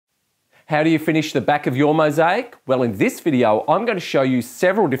How do you finish the back of your mosaic? Well, in this video, I'm going to show you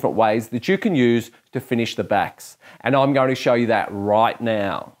several different ways that you can use to finish the backs. And I'm going to show you that right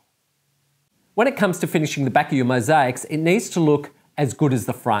now. When it comes to finishing the back of your mosaics, it needs to look as good as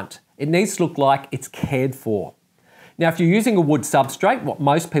the front. It needs to look like it's cared for. Now, if you're using a wood substrate, what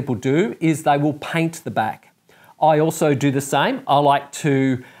most people do is they will paint the back. I also do the same. I like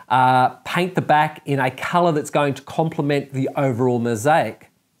to paint the back in a colour that's going to complement the overall mosaic.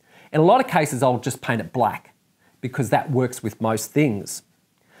 In a lot of cases, I'll just paint it black because that works with most things.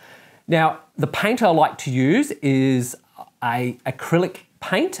 Now, the paint I like to use is an acrylic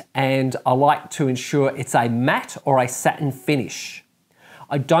paint, and I like to ensure it's a matte or a satin finish.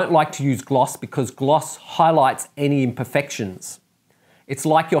 I don't like to use gloss because gloss highlights any imperfections. It's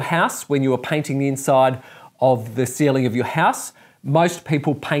like your house when you are painting the inside of the ceiling of your house. Most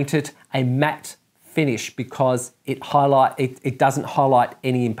people paint it a matte finish because it doesn't highlight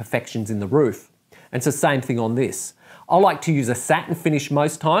any imperfections in the roof. And it's the same thing on this. I like to use a satin finish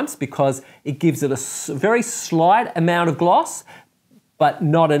most times because it gives it a very slight amount of gloss, but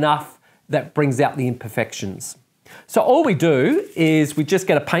not enough that brings out the imperfections. So all we do is we just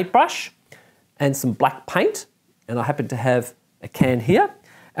get a paintbrush and some black paint, and I happen to have a can here,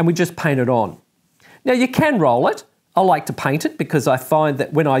 and we just paint it on. Now you can roll it. I like to paint it because I find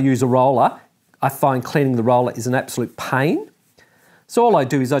that when I use a roller, I find cleaning the roller is an absolute pain. So all I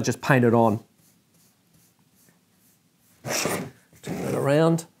do is I just paint it on. Turn that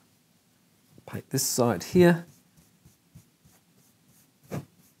around. Paint this side here.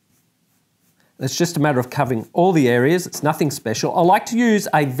 It's just a matter of covering all the areas. It's nothing special. I like to use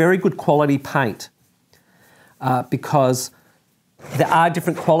a very good quality paint because there are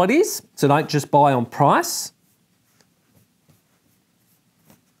different qualities, so don't just buy on price.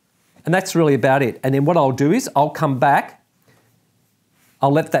 And that's really about it. And then what I'll do is I'll come back,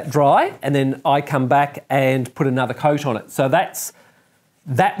 I'll let that dry, and then I come back and put another coat on it. So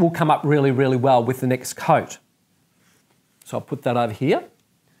that will come up really, really well with the next coat. So I'll put that over here.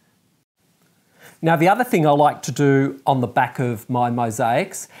 Now, the other thing I like to do on the back of my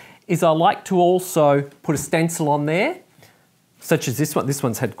mosaics is I like to also put a stencil on there, such as this one. This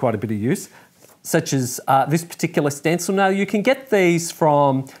one's had quite a bit of use. Such as this particular stencil. Now, you can get these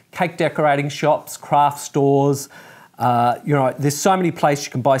from cake decorating shops, craft stores. There's so many places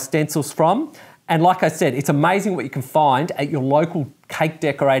you can buy stencils from. And like I said, it's amazing what you can find at your local cake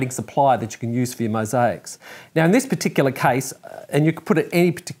decorating supplier that you can use for your mosaics. Now, in this particular case, and you can put it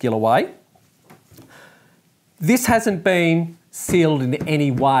any particular way, this hasn't been sealed in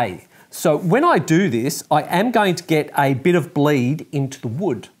any way. So when I do this, I am going to get a bit of bleed into the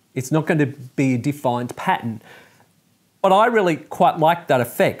wood. It's not going to be a defined pattern. But I really quite like that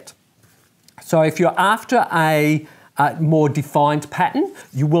effect. So if you're after a more defined pattern,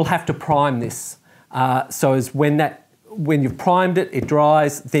 you will have to prime this. So as when you've primed it, it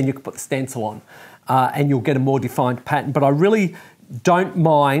dries, then you can put the stencil on and you'll get a more defined pattern. But I really don't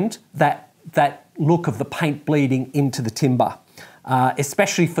mind that look of the paint bleeding into the timber.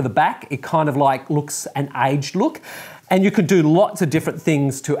 Especially for the back, it kind of like looks an aged look. And you can do lots of different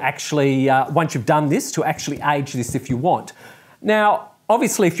things to actually, once you've done this, to actually age this if you want. Now,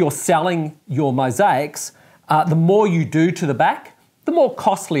 obviously, if you're selling your mosaics, the more you do to the back, the more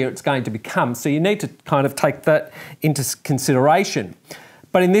costlier it's going to become. So you need to kind of take that into consideration.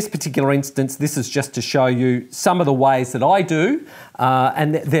 But in this particular instance, this is just to show you some of the ways that I do.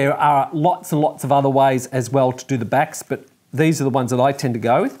 And there are lots and lots of other ways as well to do the backs, but these are the ones that I tend to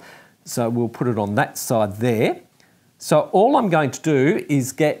go with. So we'll put it on that side there. So all I'm going to do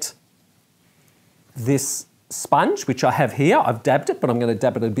is get this sponge, which I have here. I've dabbed it, but I'm going to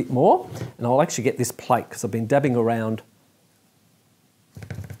dab it a bit more. And I'll actually get this plate because I've been dabbing around.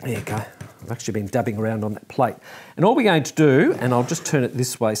 There you go. I've actually been dabbing around on that plate. And all we're going to do, and I'll just turn it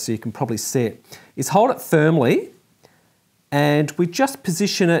this way so you can probably see it, is hold it firmly and we just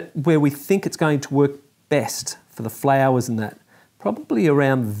position it where we think it's going to work best for the flowers and that. Probably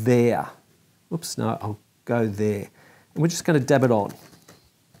around there. Oops, no, I'll go there. And we're just going to dab it on.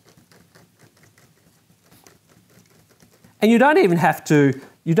 And you don't even have to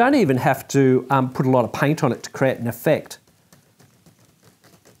put a lot of paint on it to create an effect.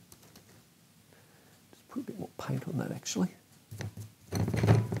 Just put a bit more paint on that actually.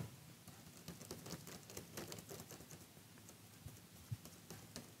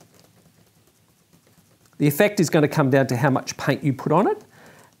 The effect is going to come down to how much paint you put on it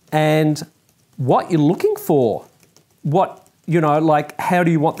and what you're looking for. Like how do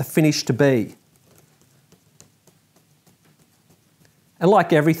you want the finish to be? And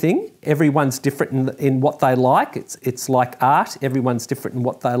like everything, everyone's different in what they like. It's like art. Everyone's different in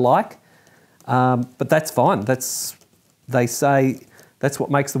what they like. but that's fine. They say that's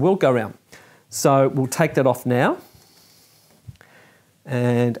what makes the world go round. So we'll take that off now.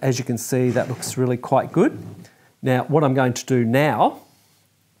 And as you can see, that looks really quite good. Now, what I'm going to do now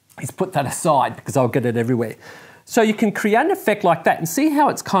is put that aside because I'll get it everywhere. So you can create an effect like that and see how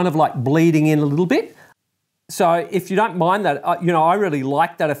it's kind of like bleeding in a little bit. So if you don't mind that, I really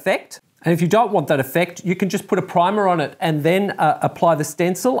like that effect. And if you don't want that effect, you can just put a primer on it and then apply the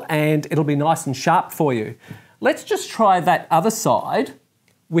stencil and it'll be nice and sharp for you. Let's just try that other side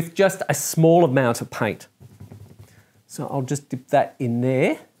with just a small amount of paint. So I'll just dip that in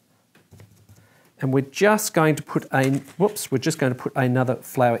there. And we're just going to put another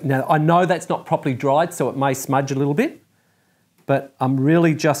flower. Now, I know that's not properly dried, so it may smudge a little bit, but I'm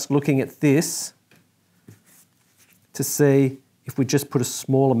really just looking at this to see if we just put a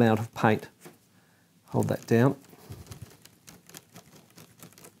small amount of paint. Hold that down.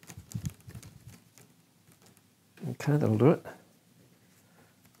 Okay, that'll do it.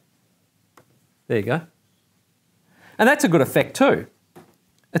 There you go. And that's a good effect too.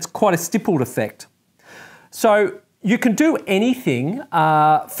 It's quite a stippled effect. So you can do anything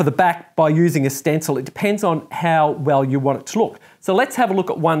for the back by using a stencil. It depends on how well you want it to look. So let's have a look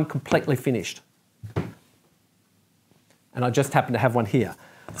at one completely finished. And I just happen to have one here.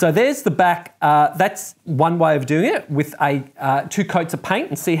 So there's the back. That's one way of doing it with 2 coats of paint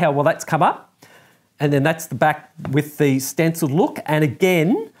and see how well that's come up. And then that's the back with the stenciled look. And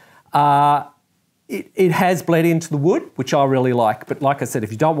again, it has bled into the wood, which I really like. But like I said,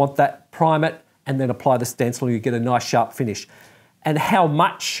 if you don't want that, prime it and then apply the stencil, you get a nice sharp finish. And how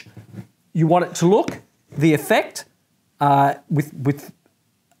much you want it to look, the effect with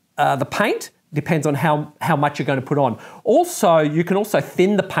the paint depends on how much you're going to put on. Also, you can also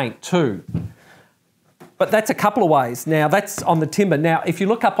thin the paint too. But that's a couple of ways. Now, that's on the timber. Now, if you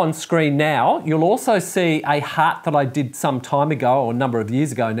look up on screen now, you'll also see a heart that I did some time ago, or a number of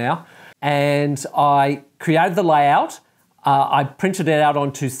years ago now. And I created the layout. I printed it out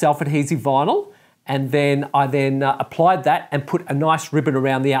onto self-adhesive vinyl, and then I applied that and put a nice ribbon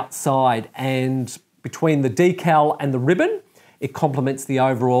around the outside. And between the decal and the ribbon, it complements the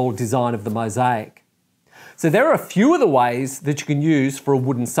overall design of the mosaic. So there are a few of the ways that you can use for a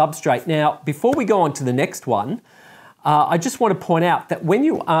wooden substrate. Now, before we go on to the next one, I just want to point out that when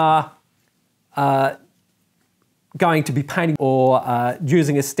you are going to be painting or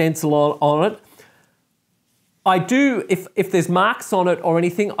using a stencil on it, I do, if there's marks on it or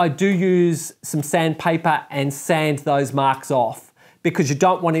anything, I do use some sandpaper and sand those marks off because you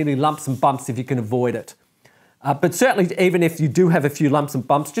don't want any lumps and bumps if you can avoid it. But certainly, even if you do have a few lumps and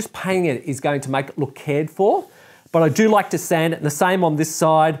bumps, just painting it is going to make it look cared for. But I do like to sand it, and the same on this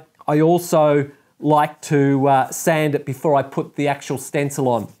side. I also like to sand it before I put the actual stencil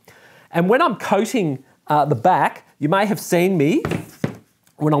on. And when I'm coating the back, you may have seen me,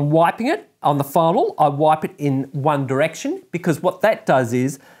 when I'm wiping it on the funnel, I wipe it in one direction because what that does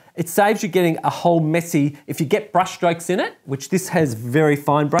is it saves you getting a whole messy, if you get brush strokes in it, which this has very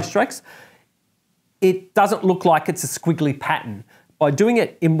fine brush strokes, it doesn't look like it's a squiggly pattern. By doing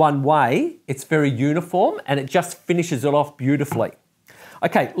it in one way, it's very uniform and it just finishes it off beautifully.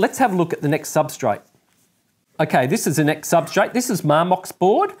 Okay, let's have a look at the next substrate. Okay, this is the next substrate. This is Marmox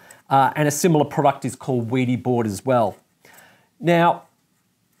board and a similar product is called Weedy board as well. Now,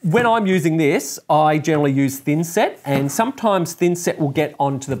 when I'm using this, I generally use thin set, and sometimes thin set will get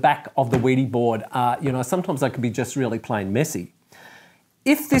onto the back of the Weedy board. Sometimes that can be just really plain messy.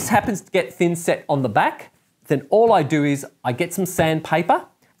 If this happens to get thin set on the back, then all I do is I get some sandpaper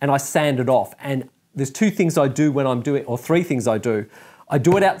and I sand it off. And there's 2 things I do when I'm doing, or 3 things I do. I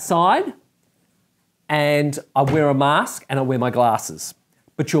do it outside and I wear a mask and I wear my glasses.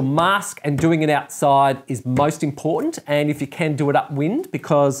 But your mask and doing it outside is most important, and if you can, do it upwind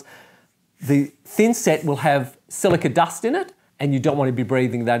because the thin set will have silica dust in it and you don't want to be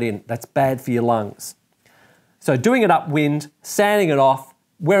breathing that in. That's bad for your lungs. So doing it upwind, sanding it off,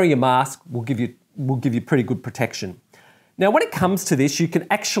 wearing a mask will give you pretty good protection. Now, when it comes to this, you can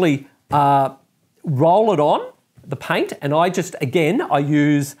actually roll it on, the paint, and I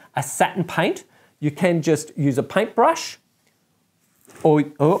use a satin paint. You can just use a paintbrush, or,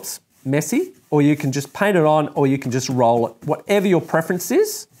 oops, messy, or you can just paint it on, or you can just roll it, whatever your preference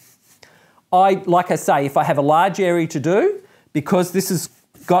is. Like I say, if I have a large area to do, because this has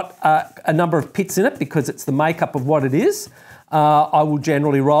got a number of pits in it, because it's the makeup of what it is, I will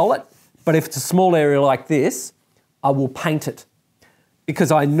generally roll it. But if it's a small area like this, I will paint it.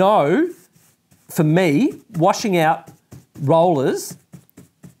 Because I know, for me, washing out rollers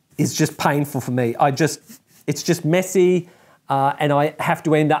is just painful for me. It's just messy. and I have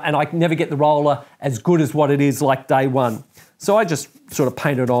to end up, and I never get the roller as good as what it is like day one. So I just sort of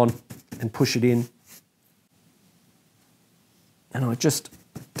paint it on and push it in. And I just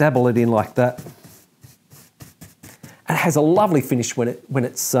dabble it in like that. And it has a lovely finish when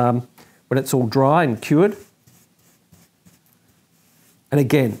it's all dry and cured. And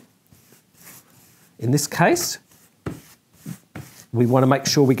again, in this case, we want to make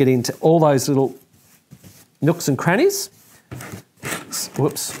sure we get into all those little nooks and crannies.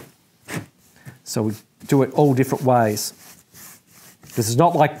 Whoops. So we do it all different ways. This is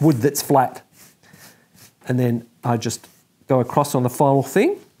not like wood that's flat. And then I just go across on the final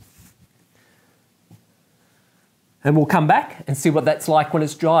thing. And we'll come back and see what that's like when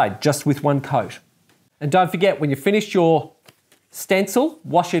it's dried, just with one coat. And don't forget, when you finish your stencil,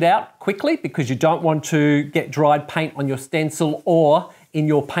 wash it out quickly, because you don't want to get dried paint on your stencil or in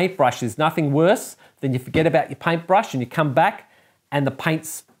your paintbrush. There's nothing worse than you forget about your paintbrush and you come back and the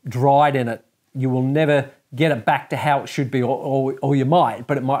paint's dried in it. You will never get it back to how it should be, or you might,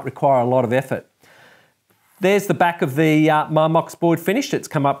 but it might require a lot of effort. There's the back of the Marmox board finished. It's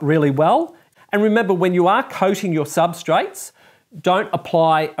come up really well. And remember, when you are coating your substrates, don't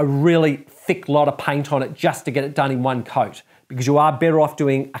apply a really thick lot of paint on it just to get it done in one coat, because you are better off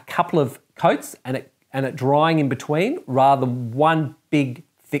doing a couple of coats and it drying in between rather than one big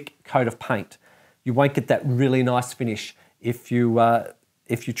thick coat of paint. You won't get that really nice finish if you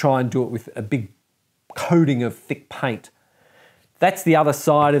try and do it with a big coating of thick paint. That's the other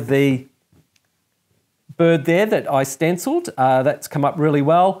side of the bird there that I stenciled. That's come up really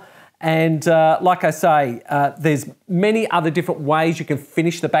well. And like I say, there's many other different ways you can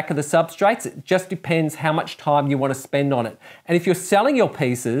finish the back of the substrates. It just depends how much time you want to spend on it. And if you're selling your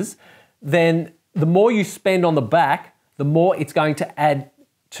pieces, then the more you spend on the back, the more it's going to add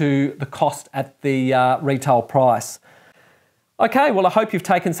to the cost at the retail price. Okay, well, I hope you've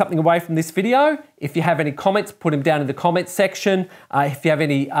taken something away from this video. If you have any comments, put them down in the comments section. If you have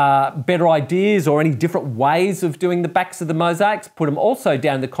any better ideas or any different ways of doing the backs of the mosaics, put them also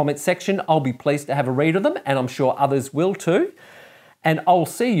down in the comments section. I'll be pleased to have a read of them, and I'm sure others will too. And I'll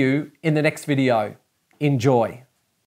see you in the next video. Enjoy.